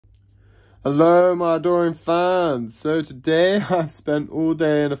Hello, my adoring fans. So today I've spent all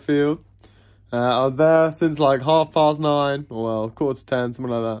day in a field. I was there since like 9:30, or well, 9:45, something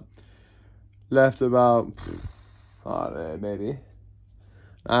like that. Left about, I don't know, maybe an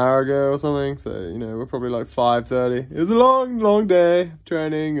hour ago or something. So, you know, we're probably like 5:30. It was a long, long day of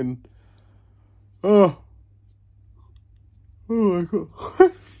training and, oh my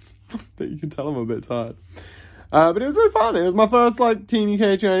God. You can tell I'm a bit tired. But it was really fun. It was my first like Team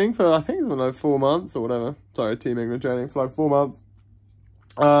UK training for, I think it was like 4 months or whatever. Sorry, Team England training for like 4 months.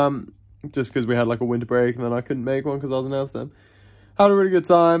 Just because we had like a winter break and then I couldn't make one because I was in Amsterdam. Had a really good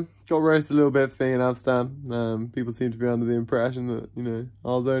time. Got roasted a little bit for being in Amsterdam. People seem to be under the impression that, you know, I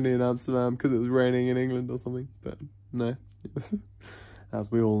was only in Amsterdam because it was raining in England or something. But no, as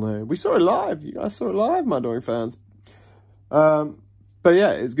we all know. We saw it live. You guys saw it live, my adoring fans. But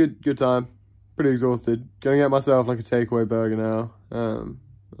yeah, it's good time. Pretty exhausted. Gonna get myself like a takeaway burger now.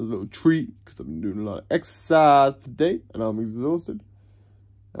 A little treat because I've been doing a lot of exercise today and I'm exhausted.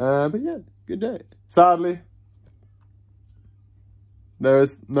 But yeah, good day. Sadly, there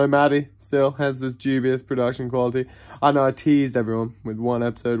is no Maddie still, hence this dubious production quality. I know I teased everyone with 1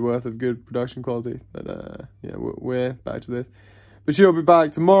 episode worth of good production quality, but yeah, we're back to this. But she'll be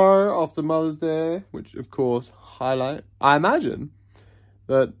back tomorrow after Mother's Day, which of course highlight. I imagine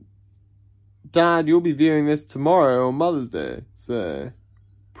that Dad, you'll be viewing this tomorrow on Mother's Day. So,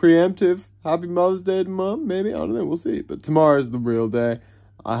 preemptive Happy Mother's Day to Mum, maybe? I don't know, we'll see. But tomorrow's the real day.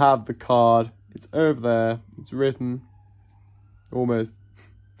 I have the card. It's over there. It's written. Almost.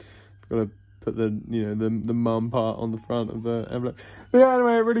 I've got to put the, you know, the mum part on the front of the envelope. But yeah,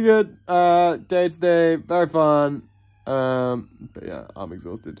 anyway, really good. Day to day, very fun. But yeah, I'm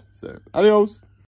exhausted. So, adios.